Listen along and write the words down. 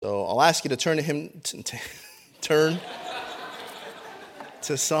I'll ask you to turn turn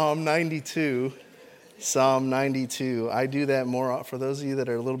to Psalm 92. Psalm 92. I do that more, for those of you that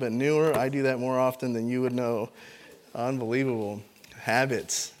are a little bit newer, I do that more often than you would know. Unbelievable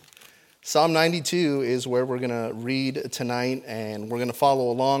habits. Psalm 92 is where we're going to read tonight, and we're going to follow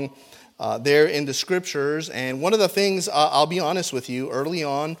along there in the scriptures. And one of the things, I'll be honest with you, early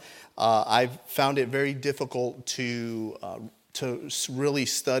on, I've found it very difficult to really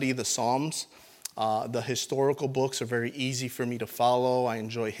study the Psalms. The historical books are very easy for me to follow. I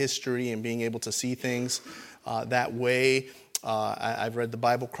enjoy history and being able to see things that way. I've read the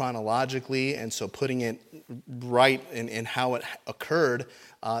Bible chronologically, and so putting it right in how it occurred,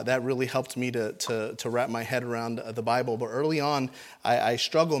 that really helped me to wrap my head around the Bible. But early on, I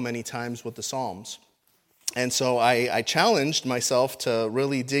struggle many times with the Psalms. And so I challenged myself to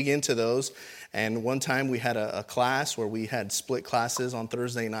really dig into those. And one time we had a class where we had split classes on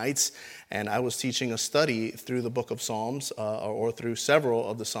Thursday nights, and I was teaching a study through the book of Psalms, or through several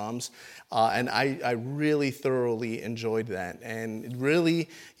of the Psalms, and I really thoroughly enjoyed that. And really,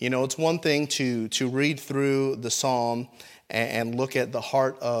 it's one thing to read through the Psalm and look at the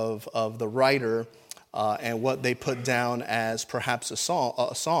heart of the writer and what they put down as perhaps a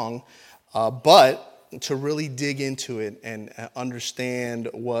song, but to really dig into it and understand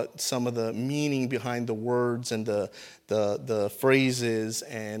what some of the meaning behind the words and the phrases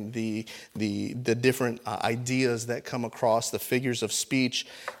and the different ideas that come across, the figures of speech,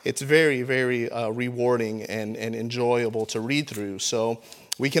 it's very, very rewarding and enjoyable to read through. So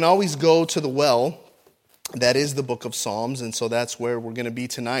we can always go to the well. That is the book of Psalms, and so that's where we're going to be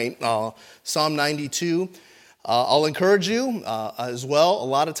tonight. Psalm 92. I'll encourage you as well. A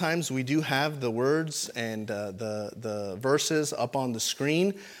lot of times we do have the words and the verses up on the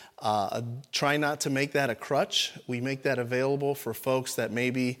screen. Try not to make that a crutch. We make that available for folks that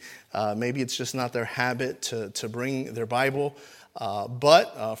maybe it's just not their habit to bring their Bible.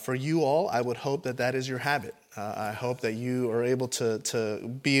 But for you all, I would hope that is your habit. I hope that you are able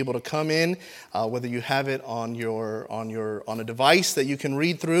to be able to come in, whether you have it on a device that you can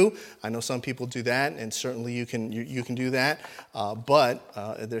read through. I know some people do that, and certainly you can do that.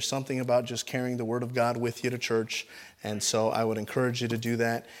 But there's something about just carrying the Word of God with you to church, and so I would encourage you to do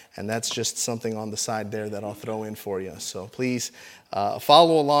that. And that's just something on the side there that I'll throw in for you. So please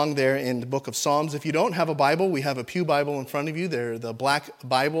follow along there in the book of Psalms. If you don't have a Bible, we have a pew Bible in front of you. They're the black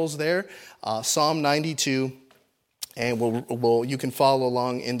Bibles there. Psalm 92. And you can follow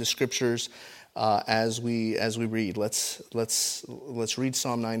along in the scriptures as we read. Let's read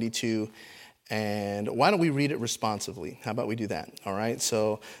Psalm 92, and why don't we read it responsively? How about we do that? All right.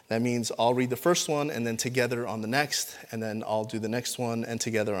 So that means I'll read the first one, and then together on the next, and then I'll do the next one, and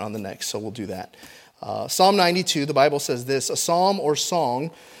together on the next. So we'll do that. Psalm 92. The Bible says this: a psalm or song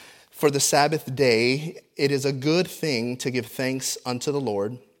for the Sabbath day. It is a good thing to give thanks unto the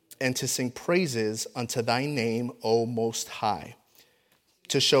Lord, and to sing praises unto thy name, O Most High,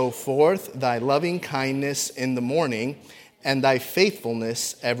 to show forth thy loving kindness in the morning, and thy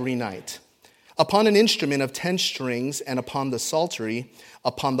faithfulness every night. Upon an instrument of 10 strings, and upon the psaltery,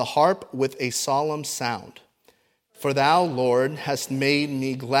 upon the harp with a solemn sound. For thou, Lord, hast made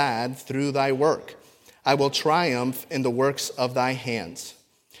me glad through thy work. I will triumph in the works of thy hands.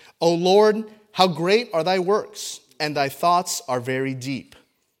 O Lord, how great are thy works, and thy thoughts are very deep.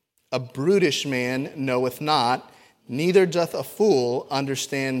 A brutish man knoweth not, neither doth a fool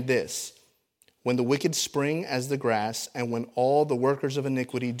understand this. When the wicked spring as the grass, and when all the workers of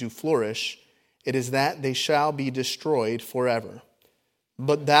iniquity do flourish, it is that they shall be destroyed forever.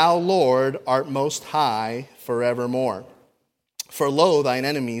 But thou, Lord, art most high forevermore. For lo, thine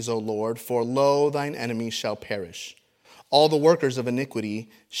enemies, O Lord, for lo, thine enemies shall perish. All the workers of iniquity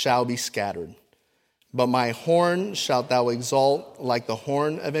shall be scattered. But my horn shalt thou exalt like the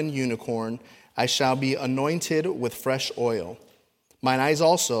horn of an unicorn. I shall be anointed with fresh oil. Mine eyes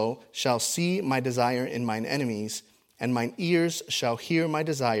also shall see my desire in mine enemies, and mine ears shall hear my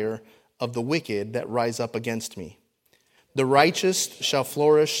desire of the wicked that rise up against me. The righteous shall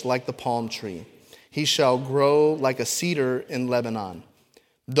flourish like the palm tree. He shall grow like a cedar in Lebanon.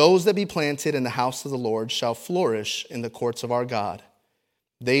 Those that be planted in the house of the Lord shall flourish in the courts of our God.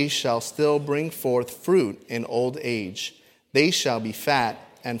 They shall still bring forth fruit in old age. They shall be fat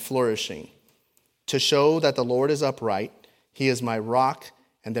and flourishing. To show that the Lord is upright, he is my rock,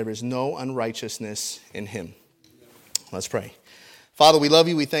 and there is no unrighteousness in him. Let's pray. Father, we love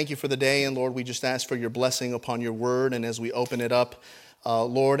you. We thank you for the day. And Lord, we just ask for your blessing upon your word. And as we open it up,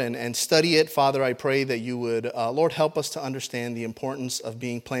 Lord, and study it, Father, I pray that you would, Lord, help us to understand the importance of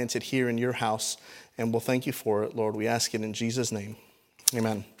being planted here in your house. And we'll thank you for it, Lord. We ask it in Jesus' name.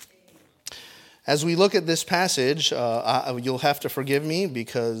 Amen. As we look at this passage, you'll have to forgive me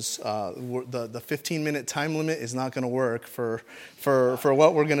because the 15-minute time limit is not going to work for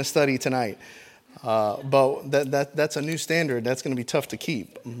what we're going to study tonight. But that's a new standard. That's going to be tough to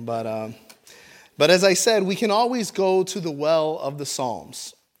keep. But as I said, we can always go to the well of the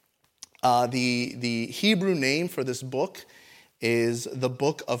Psalms. The Hebrew name for this book is the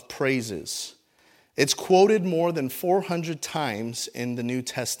Book of Praises. It's quoted more than 400 times in the New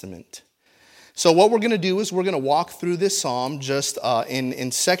Testament. So what we're going to do is we're going to walk through this psalm just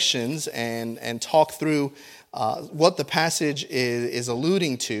in sections and talk through what the passage is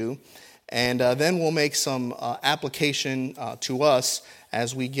alluding to. And then we'll make some application to us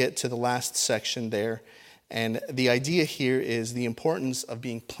as we get to the last section there. And the idea here is the importance of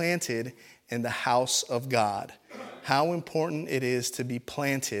being planted in the house of God. How important it is to be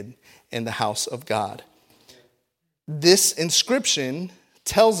planted in the house of God. This inscription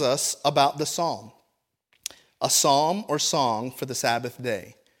tells us about the psalm. A psalm or song for the Sabbath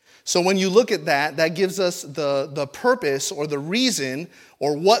day. So when you look at that, that gives us the purpose or the reason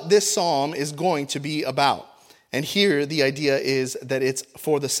or what this psalm is going to be about. And here the idea is that it's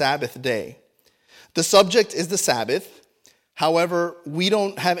for the Sabbath day. The subject is the Sabbath. However, we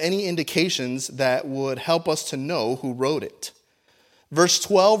don't have any indications that would help us to know who wrote it. Verse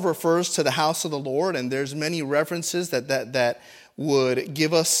 12 refers to the house of the Lord, and there's many references that would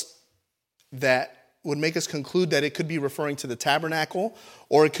give us, that would make us conclude that it could be referring to the tabernacle,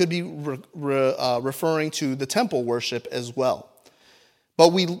 or it could be referring to the temple worship as well.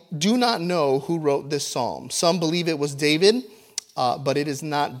 But we do not know who wrote this psalm. Some believe it was David, but it is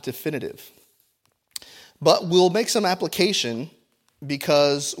not definitive. But we'll make some application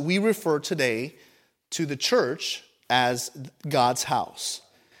because we refer today to the church as God's house.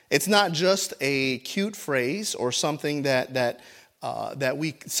 It's not just a cute phrase or something that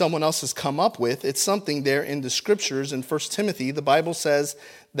someone else has come up with. It's something there in the scriptures. In 1 Timothy, the Bible says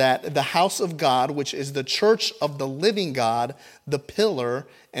that the house of God, which is the church of the living God, the pillar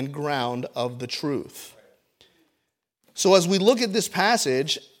and ground of the truth. So as we look at this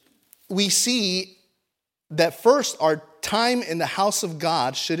passage, we see that first, our time in the house of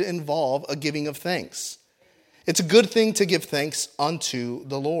God should involve a giving of thanks. It's a good thing to give thanks unto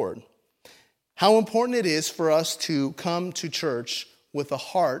the Lord. How important it is for us to come to church with a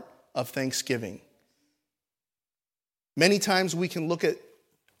heart of thanksgiving. Many times we can look at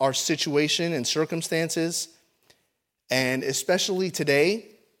our situation and circumstances, and especially today,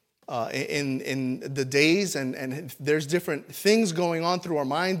 in the days, and there's different things going on through our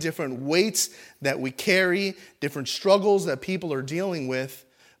mind, different weights that we carry, different struggles that people are dealing with.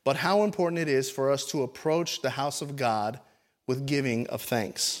 But how important it is for us to approach the house of God with giving of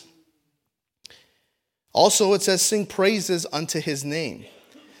thanks. Also, it says, sing praises unto his name.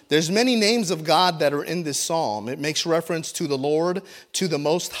 There's many names of God that are in this psalm. It makes reference to the Lord, to the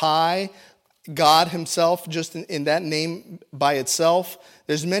Most High, God himself, just in that name by itself.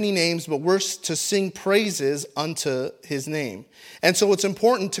 There's many names, but we're to sing praises unto his name. And so it's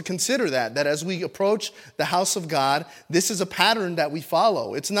important to consider that as we approach the house of God, this is a pattern that we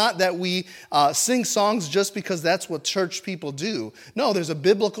follow. It's not that we sing songs just because that's what church people do. No, there's a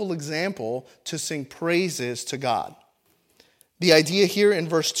biblical example to sing praises to God. The idea here in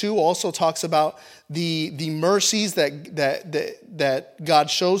verse 2 also talks about the mercies that God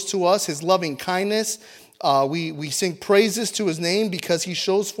shows to us, his loving kindness. We sing praises to his name because he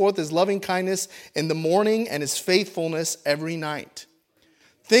shows forth his loving kindness in the morning and his faithfulness every night.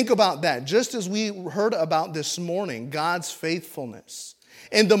 Think about that. Just as we heard about this morning, God's faithfulness.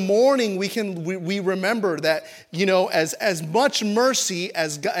 In the morning, we remember that, as much mercy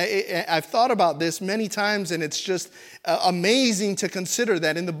as God, I've thought about this many times, and it's just amazing to consider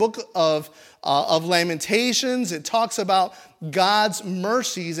that in the book of Lamentations, it talks about God's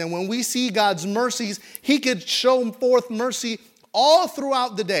mercies. And when we see God's mercies, he could show forth mercy all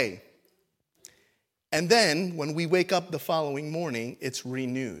throughout the day. And then when we wake up the following morning, it's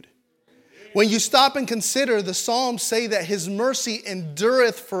renewed. When you stop and consider, the Psalms say that his mercy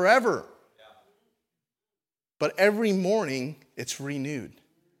endureth forever. But every morning, it's renewed.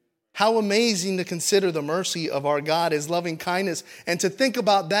 How amazing to consider the mercy of our God, his loving kindness, and to think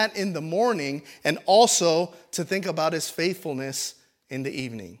about that in the morning, and also to think about his faithfulness in the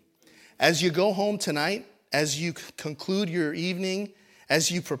evening. As you go home tonight, as you conclude your evening, as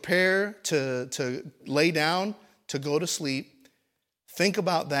you prepare to lay down, to go to sleep, think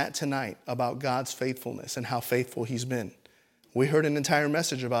about that tonight, about God's faithfulness and how faithful he's been. We heard an entire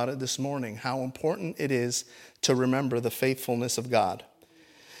message about it this morning, how important it is to remember the faithfulness of God.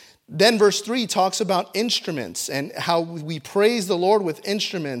 Then verse 3 talks about instruments and how we praise the Lord with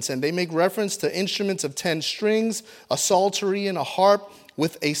instruments. And they make reference to instruments of 10 strings, a psaltery, and a harp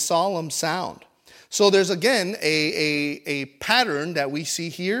with a solemn sound. So there's again a pattern that we see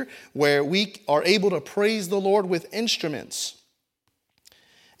here where we are able to praise the Lord with instruments.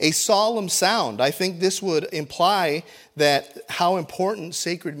 A solemn sound. I think this would imply that how important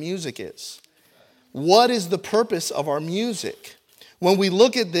sacred music is. What is the purpose of our music? When we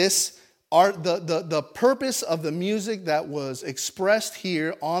look at this, the purpose of the music that was expressed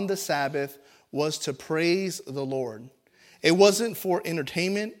here on the Sabbath was to praise the Lord. It wasn't for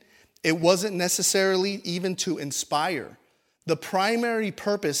entertainment. It wasn't necessarily even to inspire. The primary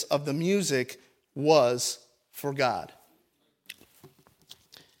purpose of the music was for God.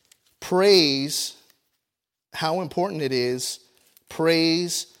 Praise, how important it is.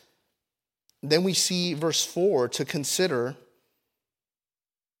 Praise. Then we see verse 4 to consider.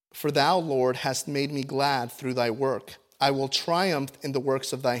 For thou, Lord, hast made me glad through thy work. I will triumph in the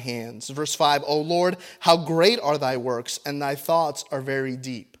works of thy hands. Verse 5, O Lord, how great are thy works, and thy thoughts are very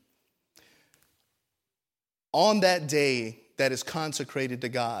deep. On that day that is consecrated to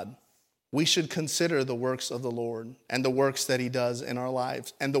God, we should consider the works of the Lord and the works that he does in our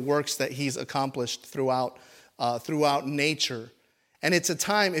lives and the works that he's accomplished throughout nature. And it's a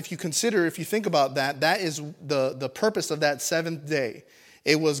time, if you think about that, that is the purpose of that seventh day.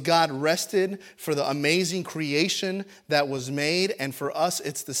 It was God rested for the amazing creation that was made. And for us,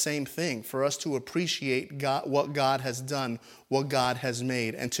 it's the same thing. For us to appreciate God, what God has done, what God has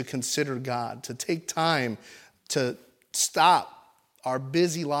made, and to consider God, to take time to stop our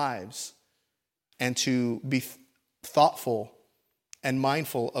busy lives and to be thoughtful and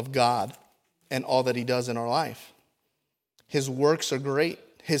mindful of God and all that he does in our life. His works are great.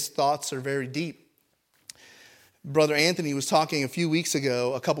 His thoughts are very deep. Brother Anthony was talking a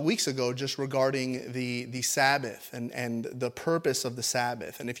couple weeks ago, just regarding the Sabbath and the purpose of the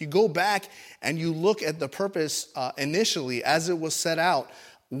Sabbath. And if you go back and you look at the purpose initially as it was set out,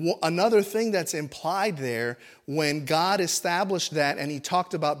 another thing that's implied there, when God established that and he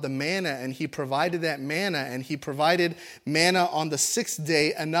talked about the manna and he provided that manna and he provided manna on the sixth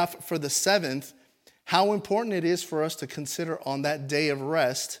day, enough for the seventh, how important it is for us to consider on that day of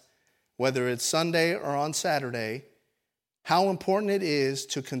rest, whether it's Sunday or on Saturday, how important it is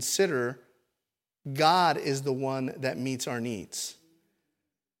to consider God is the one that meets our needs.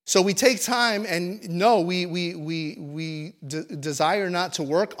 So we take time and no, we desire not to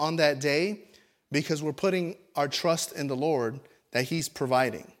work on that day because we're putting our trust in the Lord that he's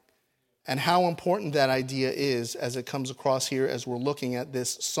providing. And how important that idea is as it comes across here as we're looking at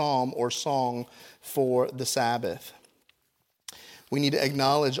this psalm or song for the Sabbath. We need to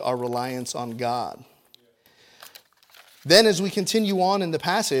acknowledge our reliance on God. Then as we continue on in the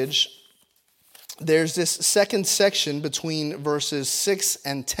passage, there's this second section between verses 6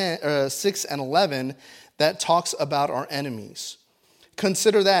 and 11 that talks about our enemies.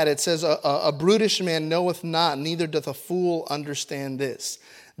 Consider that. It says, a brutish man knoweth not, neither doth a fool understand this.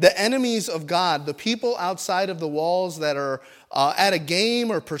 The enemies of God, the people outside of the walls that are at a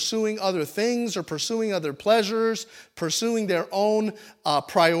game or pursuing other things or pursuing other pleasures, pursuing their own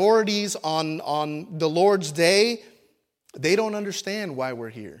priorities on the Lord's day, they don't understand why we're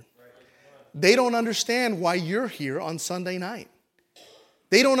here. They don't understand why you're here on Sunday night.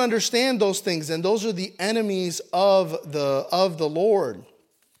 They don't understand those things, and those are the enemies of the Lord.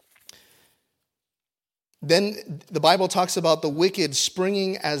 Then the Bible talks about the wicked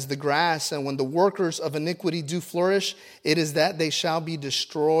springing as the grass, and when the workers of iniquity do flourish, it is that they shall be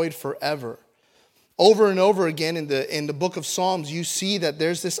destroyed forever. Over and over again in the book of Psalms, you see that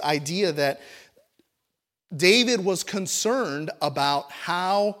there's this idea that David was concerned about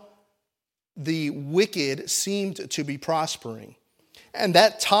how the wicked seemed to be prospering. And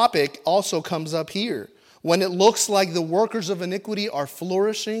that topic also comes up here. When it looks like the workers of iniquity are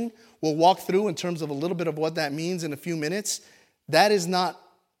flourishing, we'll walk through in terms of a little bit of what that means in a few minutes. That is not,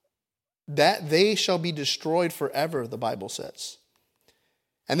 that they shall be destroyed forever, the Bible says.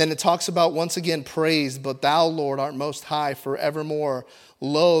 And then it talks about, once again, praise, but thou, Lord, art most high forevermore.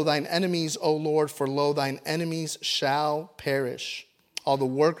 Lo, thine enemies, O Lord, for lo, thine enemies shall perish. All the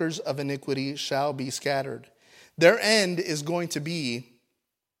workers of iniquity shall be scattered. Their end is going to be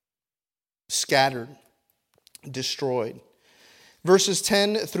scattered, destroyed. Verses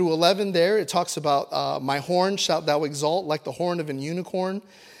 10 through 11 there, it talks about, my horn shalt thou exalt like the horn of an unicorn.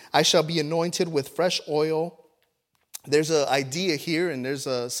 I shall be anointed with fresh oil. There's an idea here, and there's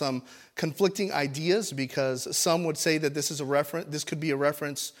some conflicting ideas, because some would say that this could be a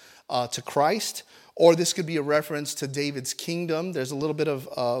reference to Christ, or this could be a reference to David's kingdom. There's a little bit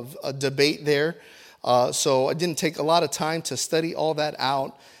of a debate there. So I didn't take a lot of time to study all that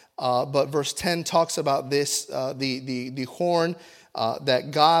out. But verse 10 talks about this, the horn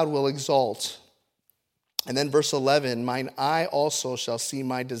that God will exalt. And then verse 11, mine eye also shall see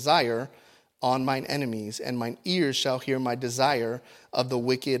my desire on mine enemies, and mine ears shall hear my desire of the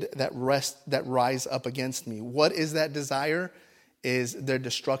wicked that rise up against me. What is that desire? Is their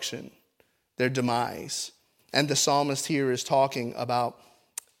destruction, their demise. And the psalmist here is talking about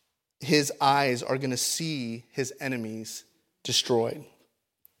his eyes are going to see his enemies destroyed,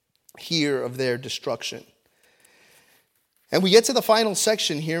 hear of their destruction. And we get to the final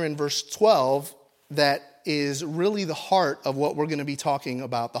section here in verse 12 that is really the heart of what we're going to be talking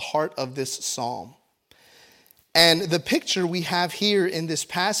about, the heart of this psalm. And the picture we have here in this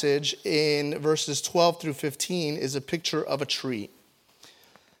passage in verses 12 through 15 is a picture of a tree.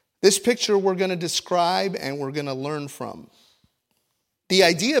 This picture we're going to describe and we're going to learn from. The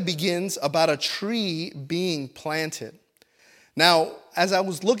idea begins about a tree being planted. Now, as I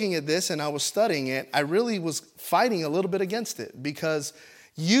was looking at this and I was studying it, I really was fighting a little bit against it, because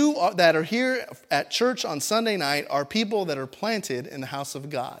you that are here at church on Sunday night are people that are planted in the house of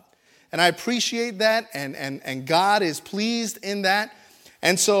God. And I appreciate that, and God is pleased in that.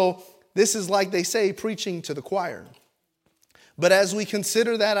 And so this is, like they say, preaching to the choir. But as we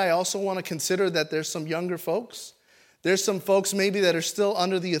consider that, I also want to consider that there's some younger folks. There's some folks maybe that are still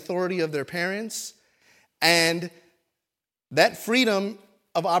under the authority of their parents. And that freedom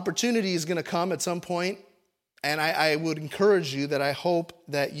of opportunity is going to come at some point. And I would encourage you that I hope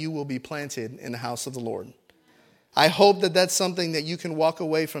that you will be planted in the house of the Lord. I hope that that's something that you can walk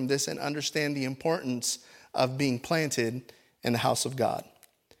away from this and understand the importance of being planted in the house of God.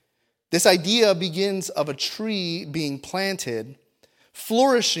 This idea begins of a tree being planted.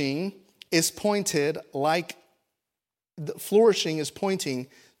 Flourishing is pointing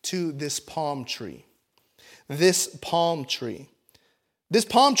to this palm tree. This palm tree. This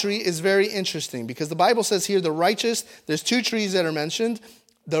palm tree is very interesting because the Bible says here the righteous, there's two trees that are mentioned.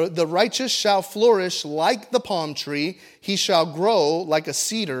 The righteous shall flourish like the palm tree. He shall grow like a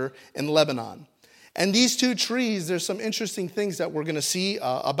cedar in Lebanon. And these two trees, there's some interesting things that we're going to see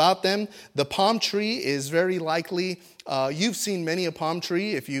about them. The palm tree is very likely, you've seen many a palm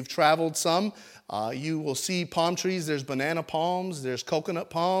tree. If you've traveled some, you will see palm trees. There's banana palms. There's coconut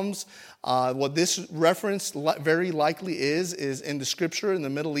palms. What this reference very likely is in the scripture in the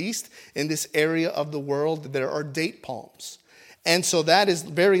Middle East, in this area of the world, there are date palms. And so that is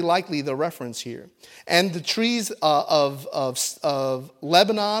very likely the reference here. And the trees of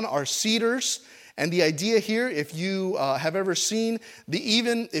Lebanon are cedars. And the idea here, if you have ever seen,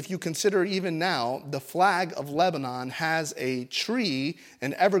 if you consider even now, the flag of Lebanon has a tree,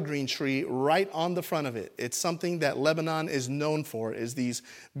 an evergreen tree, right on the front of it. It's something that Lebanon is known for, is these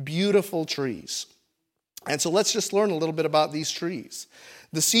beautiful trees. And so let's just learn a little bit about these trees.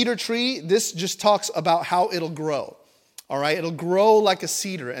 The cedar tree, this just talks about how it'll grow. All right, it'll grow like a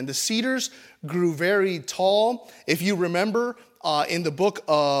cedar. And the cedars grew very tall. If you remember, in the book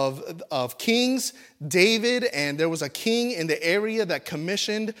of Kings, David, and there was a king in the area that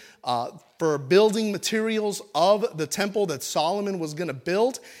commissioned for building materials of the temple that Solomon was going to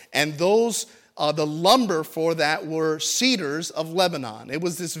build. And those, the lumber for that were cedars of Lebanon. It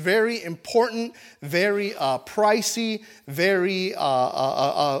was this very important, very pricey, very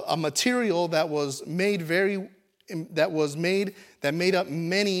a material that was made that made up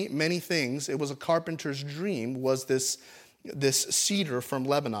many things. It was a carpenter's dream, was this cedar from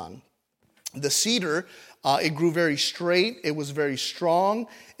Lebanon. The cedar, it grew very straight. It was very strong.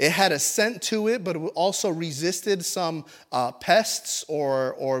 It had a scent to it, but it also resisted some pests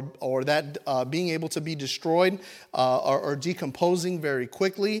or that being able to be destroyed or decomposing very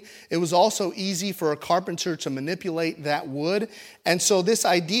quickly. It was also easy for a carpenter to manipulate that wood. And so this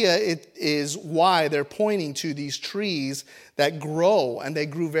idea, it is why they're pointing to these trees that grow, and they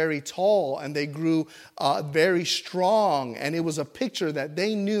grew very tall, and they grew very strong. And it was a picture that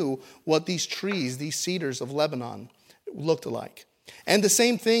they knew what these trees, these cedars of Lebanon, looked like. And the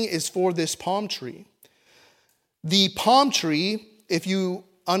same thing is for this palm tree. The palm tree, if you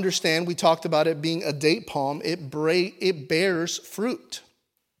understand, we talked about it being a date palm, it bears fruit.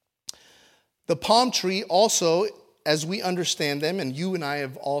 The palm tree also, as we understand them, and you and I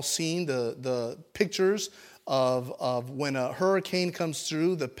have all seen the pictures of when a hurricane comes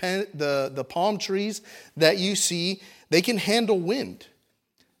through, the palm trees that you see, they can handle wind.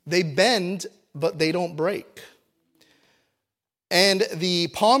 They bend, but they don't break. And the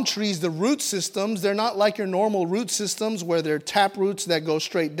palm trees, the root systems, they're not like your normal root systems where they're tap roots that go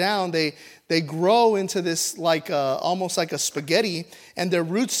straight down. They grow into this almost like a spaghetti, and their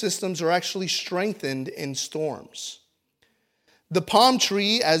root systems are actually strengthened in storms. The palm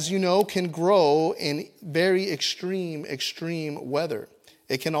tree, as you know, can grow in very extreme weather.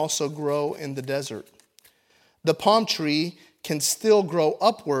 It can also grow in the desert. The palm tree can still grow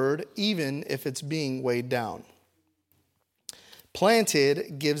upward even if it's being weighed down.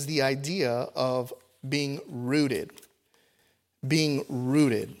 Planted gives the idea of being rooted. Being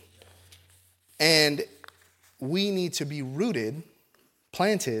rooted. And we need to be rooted,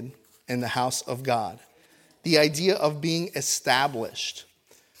 planted in the house of God. The idea of being established.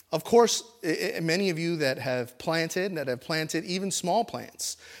 Of course, many of you that have planted even small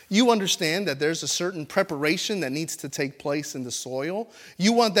plants, you understand that there's a certain preparation that needs to take place in the soil.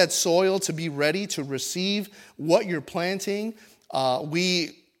 You want that soil to be ready to receive what you're planting. I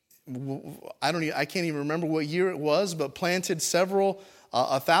can't even remember what year it was, but planted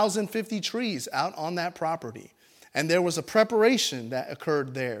 1,050 trees out on that property. And there was a preparation that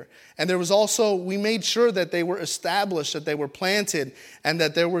occurred there. And there was also, we made sure that they were established, that they were planted, and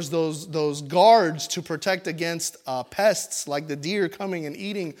that there was those guards to protect against pests like the deer coming and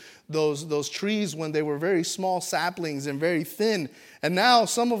eating those trees when they were very small saplings and very thin. And now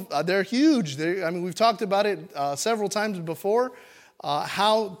they're huge. We've talked about it several times before,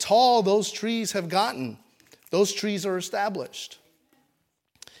 how tall those trees have gotten. Those trees are established.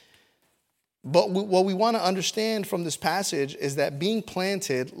 But what we want to understand from this passage is that being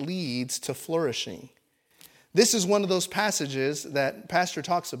planted leads to flourishing. This is one of those passages that Pastor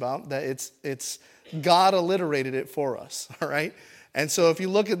talks about, that it's God alliterated it for us, all right? And so if you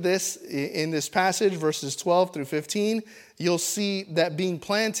look at this in this passage, verses 12 through 15, you'll see that being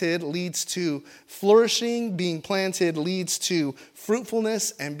planted leads to flourishing, being planted leads to fruitfulness,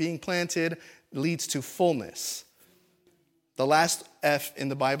 and being planted leads to fullness. The last F in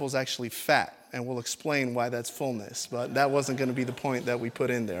the Bible is actually fat, and we'll explain why that's fullness, but that wasn't going to be the point that we put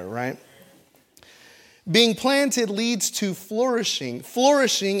in there, right? Being planted leads to flourishing.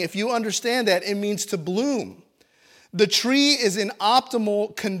 Flourishing, if you understand that, it means to bloom. The tree is in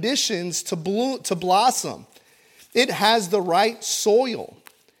optimal conditions to blossom. It has the right soil.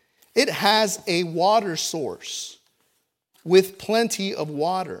 It has a water source with plenty of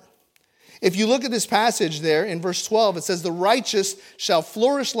water. If you look at this passage there in verse 12, it says, "The righteous shall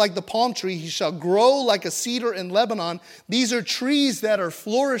flourish like the palm tree. He shall grow like a cedar in Lebanon." These are trees that are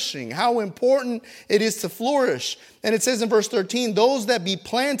flourishing. How important it is to flourish. And it says in verse 13, "Those that be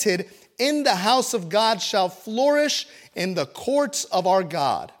planted in the house of God shall flourish in the courts of our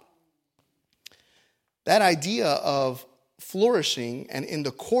God." That idea of flourishing and in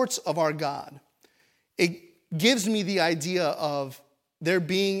the courts of our God, it gives me the idea of there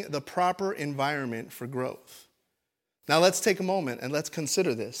being the proper environment for growth. Now let's take a moment and let's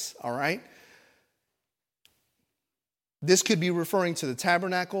consider this, all right? This could be referring to the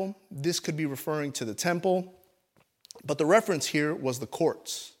tabernacle. This could be referring to the temple. But the reference here was the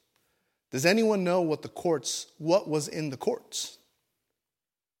courts. Does anyone know what was in the courts?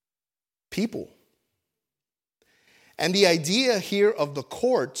 People. And the idea here of the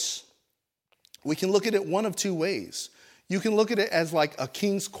courts, we can look at it one of two ways. You can look at it as like a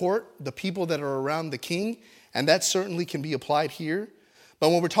king's court, the people that are around the king, and that certainly can be applied here. But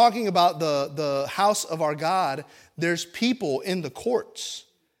when we're talking about the house of our God, there's people in the courts.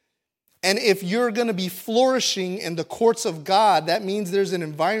 And if you're going to be flourishing in the courts of God, that means there's an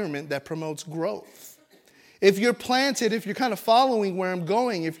environment that promotes growth. If you're planted, if you're kind of following where I'm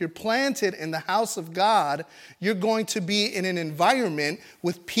going, if you're planted in the house of God, you're going to be in an environment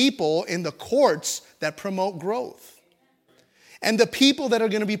with people in the courts that promote growth. And the people that are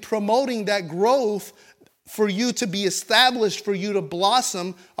going to be promoting that growth for you to be established, for you to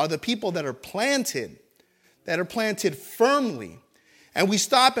blossom, are the people that are planted firmly. And we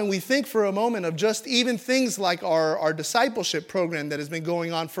stop and we think for a moment of just even things like our discipleship program that has been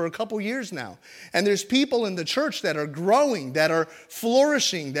going on for a couple years now. And there's people in the church that are growing, that are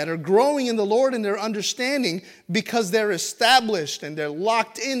flourishing, that are growing in the Lord and their understanding because they're established and they're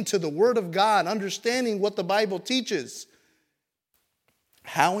locked into the Word of God, understanding what the Bible teaches.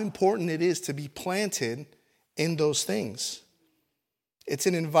 How important it is to be planted in those things. It's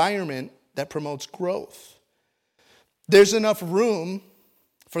an environment that promotes growth. There's enough room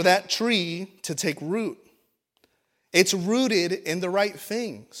for that tree to take root. It's rooted in the right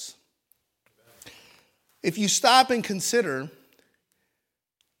things. If you stop and consider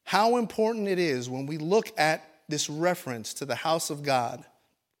how important it is when we look at this reference to the house of God,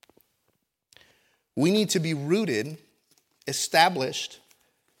 we need to be rooted established,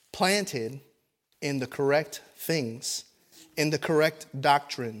 planted in the correct things, in the correct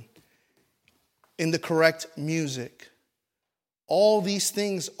doctrine, in the correct music. All these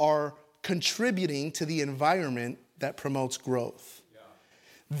things are contributing to the environment that promotes growth. Yeah.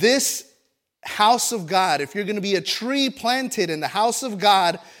 This house of God, if you're going to be a tree planted in the house of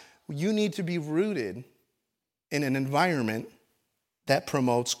God, you need to be rooted in an environment that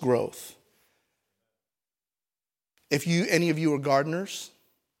promotes growth. If any of you are gardeners,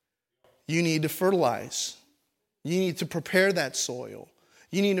 you need to fertilize. You need to prepare that soil.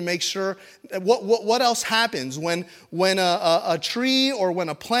 You need to make sure. What else happens when a tree or when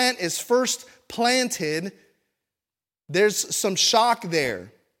a plant is first planted? There's some shock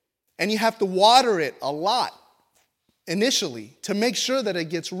there, and you have to water it a lot initially to make sure that it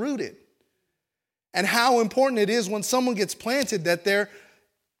gets rooted. And how important it is when someone gets planted that they're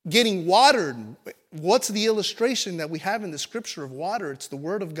getting watered. What's the illustration that we have in the scripture of water? It's the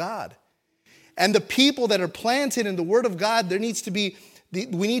Word of God. And the people that are planted in the Word of God, we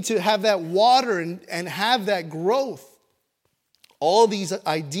need to have that water and have that growth. All these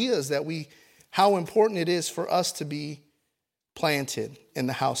ideas how important it is for us to be planted in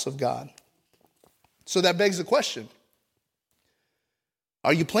the house of God. So that begs the question,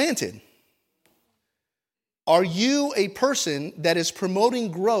 are you planted? Are you a person that is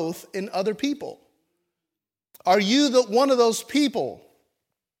promoting growth in other people? Are you one of those people?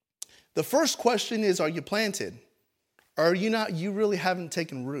 The first question is, are you planted? Are you not? You really haven't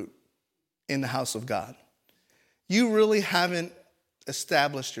taken root in the house of God. You really haven't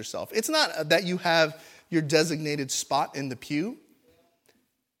established yourself. It's not that you have your designated spot in the pew.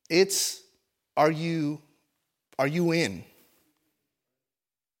 It's, are you in?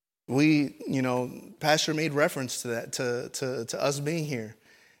 Pastor made reference to that, to us being here.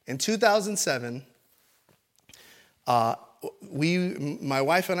 In 2007, my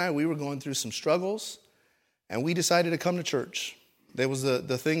wife and I, we were going through some struggles, and we decided to come to church. There was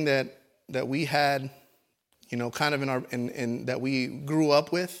the thing that we had, kind of in that we grew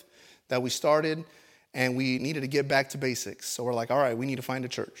up with, that we started, and we needed to get back to basics. So we're like, all right, we need to find a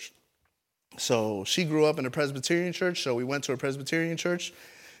church. So she grew up in a Presbyterian church, so we went to a Presbyterian church,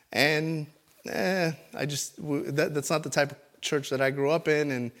 and that's not the type of church that I grew up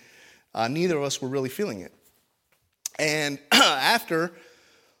in, and neither of us were really feeling it. And after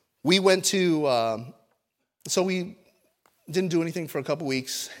we went to, so we didn't do anything for a couple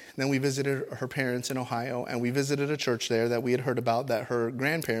weeks. Then we visited her parents in Ohio, and we visited a church there that we had heard about that her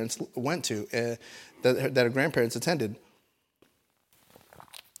grandparents went to, that her grandparents attended.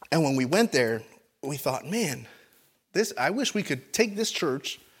 And when we went there, we thought, man, I wish we could take this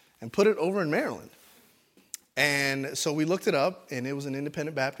church and put it over in Maryland. And so we looked it up, and it was an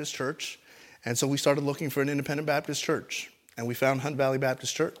independent Baptist church. And so we started looking for an independent Baptist church, and we found Hunt Valley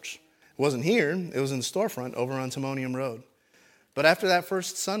Baptist Church. It wasn't here. It was in the storefront over on Timonium Road. But after that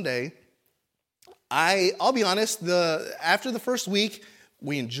first Sunday, I'll be honest, after the first week,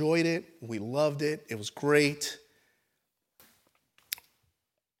 we enjoyed it. We loved it. It was great.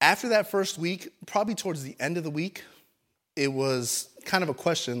 After that first week, probably towards the end of the week, it was kind of a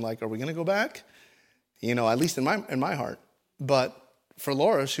question like, are we going to go back? At least in my heart. But for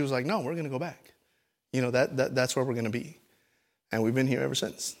Laura, she was like, no, we're going to go back. That's where we're going to be. And we've been here ever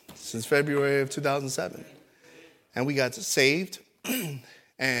since February of 2007. And we got saved,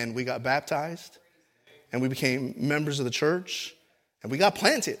 and we got baptized, and we became members of the church, and we got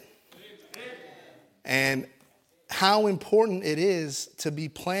planted. And how important it is to be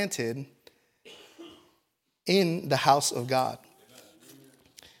planted in the house of God.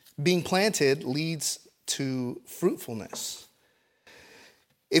 Being planted leads to fruitfulness.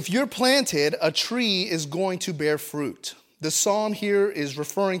 If you're planted, a tree is going to bear fruit. The psalm here is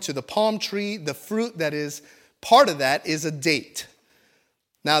referring to the palm tree. The fruit that is part of that is a date.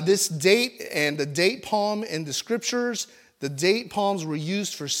 Now, this date and the date palm in the scriptures, the date palms were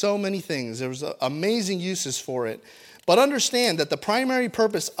used for so many things. There was amazing uses for it. But understand that the primary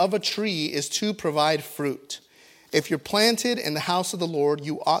purpose of a tree is to provide fruit. If you're planted in the house of the Lord,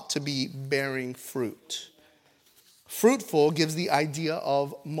 you ought to be bearing fruit. Fruitful gives the idea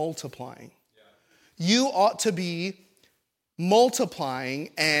of multiplying. You ought to be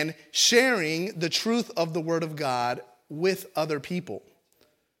multiplying and sharing the truth of the Word of God with other people.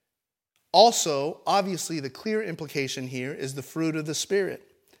 Also, obviously, the clear implication here is the fruit of the Spirit.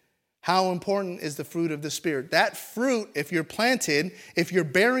 How important is the fruit of the Spirit? That fruit, if you're planted, if you're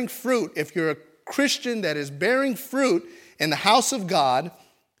bearing fruit, if you're a Christian that is bearing fruit in the house of God,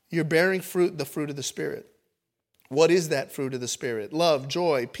 you're bearing fruit, the fruit of the Spirit. What is that fruit of the Spirit? Love,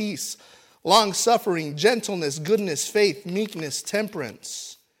 joy, peace, long-suffering, gentleness, goodness, faith, meekness,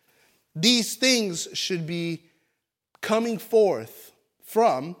 temperance. These things should be coming forth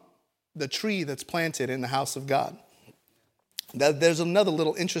from the tree that's planted in the house of God. There's another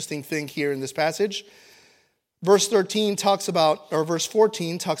little interesting thing here in this passage. Verse 14 talks about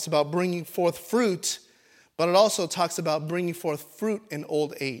bringing forth fruit, but it also talks about bringing forth fruit in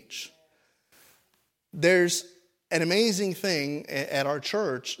old age. There's an amazing thing at our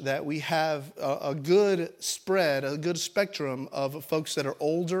church that we have a good spread, a good spectrum of folks that are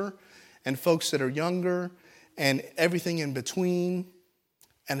older and folks that are younger and everything in between.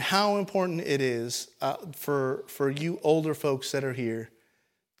 And how important it is for you older folks that are here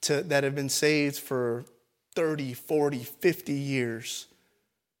that have been saved for 30, 40, 50 years,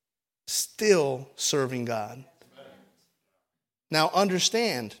 still serving God. Now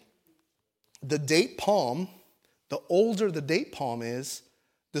understand, the date palm, the older the date palm is,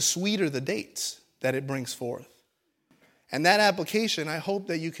 the sweeter the dates that it brings forth. And that application, I hope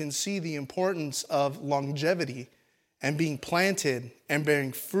that you can see the importance of longevity and being planted and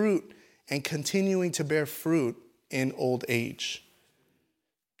bearing fruit and continuing to bear fruit in old age.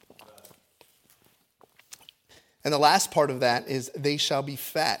 And the last part of that is they shall be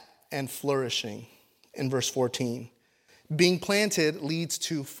fat and flourishing in verse 14. Being planted leads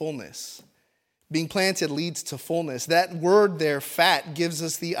to fullness. Being planted leads to fullness. That word there, fat, gives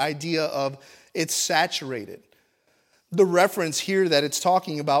us the idea of it's saturated. The reference here that it's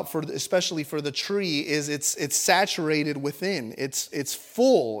talking about, especially for the tree, is it's saturated within. It's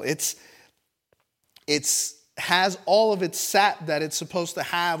full. It's has all of its sap that it's supposed to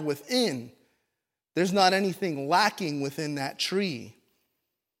have within. There's not anything lacking within that tree.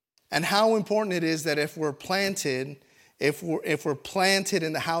 And how important it is that if we're planted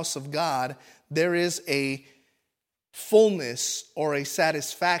in the house of God, there is a fullness or a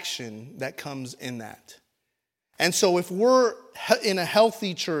satisfaction that comes in that. And so if we're in a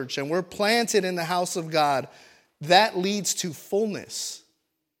healthy church and we're planted in the house of God, that leads to fullness.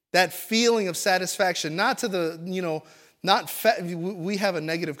 That feeling of satisfaction, not to the, not fat. We have a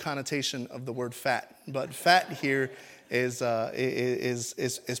negative connotation of the word fat, but fat here is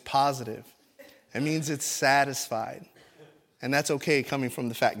positive. It means it's satisfied. And that's okay coming from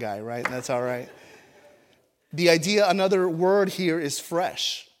the fat guy, right? That's all right. The idea, another word here is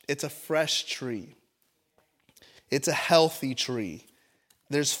fresh. It's a fresh tree. It's a healthy tree.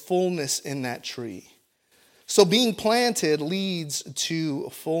 There's fullness in that tree. So being planted leads to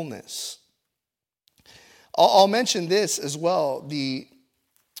fullness. I'll mention this as well.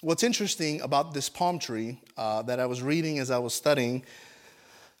 What's interesting about this palm tree that I was reading as I was studying,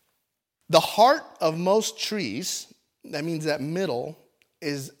 the heart of most trees, that means that middle,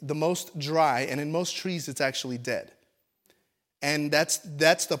 is the most dry, and in most trees it's actually dead. And that's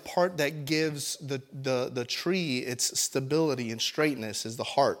the part that gives the tree its stability and straightness, is the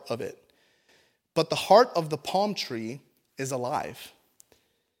heart of it. But the heart of the palm tree is alive.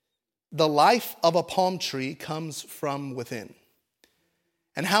 The life of a palm tree comes from within.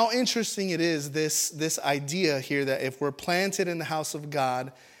 And how interesting it is, this idea here that if we're planted in the house of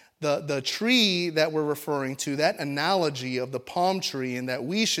God, the tree that we're referring to, that analogy of the palm tree, and that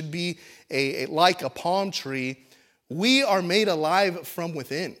we should be like a palm tree, we are made alive from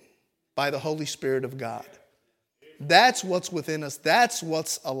within by the Holy Spirit of God. That's what's within us. That's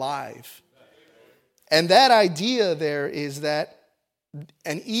what's alive. And that idea there is that,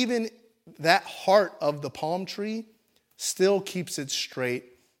 and even that heart of the palm tree still keeps it straight,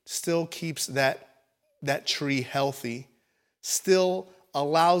 still keeps that tree healthy, still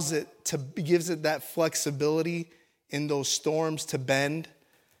allows it to, gives it that flexibility in those storms to bend,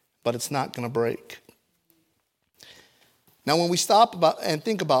 but it's not going to break. Now, when we stop and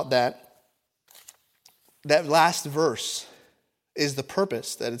think about that last verse is the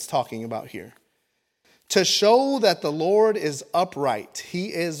purpose that it's talking about here. To show that the Lord is upright. He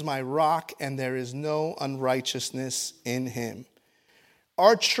is my rock, and there is no unrighteousness in him.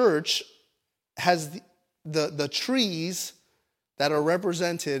 Our church has the trees that are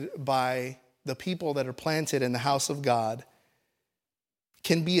represented by the people that are planted in the house of God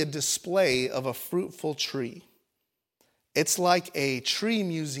can be a display of a fruitful tree. It's like a tree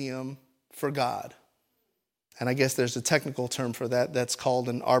museum for God. And I guess there's a technical term for that that's called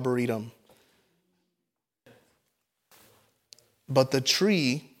an arboretum. But the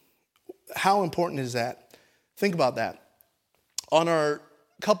tree, how important is that? Think about that. On our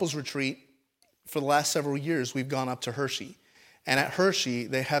couples retreat for the last several years, we've gone up to Hershey. And at Hershey,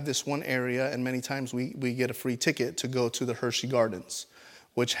 they have this one area, and many times we get a free ticket to go to the Hershey Gardens,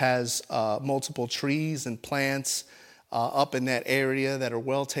 which has multiple trees and plants up in that area that are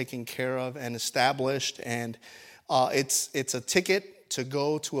well taken care of and established. And it's a ticket to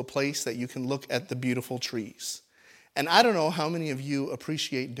go to a place that you can look at the beautiful trees. And I don't know how many of you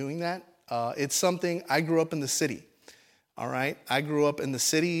appreciate doing that. It's something, I grew up in the city. All right. I grew up in the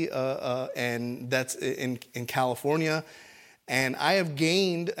city, and that's in California. And I have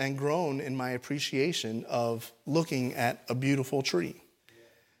gained and grown in my appreciation of looking at a beautiful tree.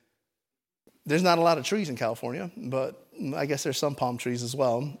 There's not a lot of trees in California, but I guess there's some palm trees as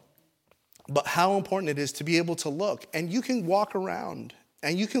well. But how important it is to be able to look. And you can walk around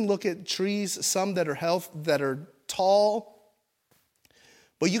and you can look at trees, some that are tall,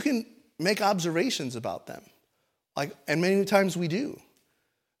 but you can make observations about them. And many times we do.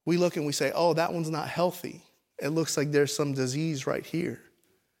 We look and we say, oh, that one's not healthy. It looks like there's some disease right here.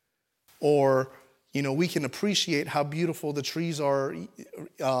 Or, we can appreciate how beautiful the trees are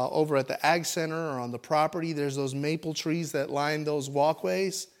over at the Ag Center or on the property. There's those maple trees that line those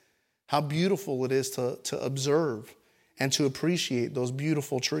walkways. How beautiful it is to observe and to appreciate those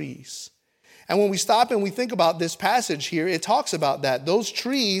beautiful trees. And when we stop and we think about this passage here, it talks about that. Those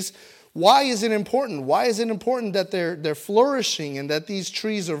trees, why is it important? Why is it important that they're flourishing and that these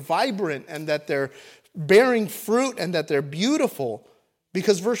trees are vibrant and that they're bearing fruit and that they're beautiful?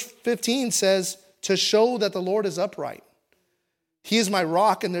 Because verse 15 says, to show that the Lord is upright. He is my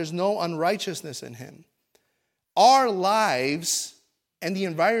rock and there's no unrighteousness in him. Our lives and the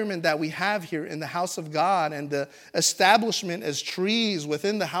environment that we have here in the house of God and the establishment as trees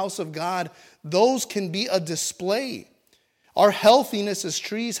within the house of God, those can be a display. Our healthiness as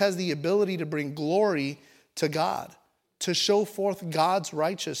trees has the ability to bring glory to God, to show forth God's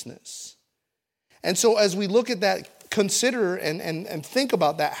righteousness. And so as we look at that, consider and think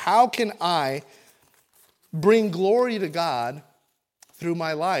about that, how can I bring glory to God through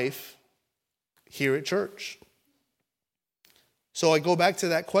my life here at church? So I go back to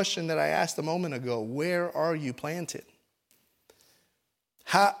that question that I asked a moment ago. Where are you planted?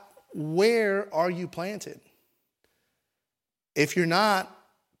 Where are you planted? If you're not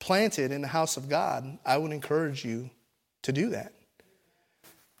planted in the house of God, I would encourage you to do that.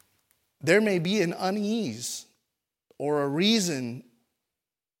 There may be an unease or a reason.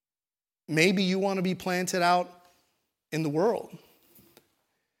 Maybe you want to be planted out in the world.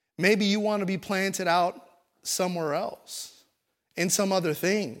 Maybe you want to be planted out somewhere else, in some other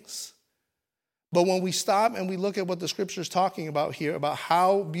things. But when we stop and we look at what the scripture is talking about here, about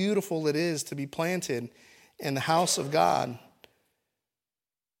how beautiful it is to be planted in the house of God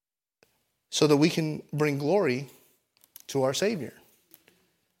so that we can bring glory to our Savior.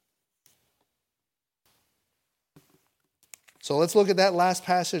 So let's look at that last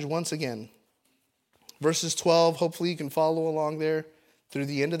passage once again. Verses 12, hopefully you can follow along there through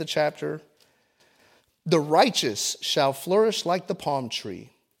the end of the chapter. The righteous shall flourish like the palm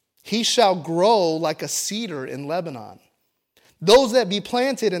tree. He shall grow like a cedar in Lebanon. Those that be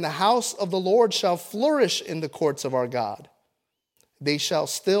planted in the house of the Lord shall flourish in the courts of our God. They shall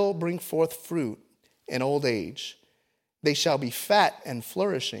still bring forth fruit in old age. They shall be fat and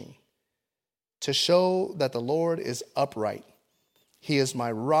flourishing to show that the Lord is upright. He is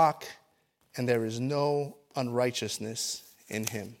my rock, and there is no unrighteousness in him.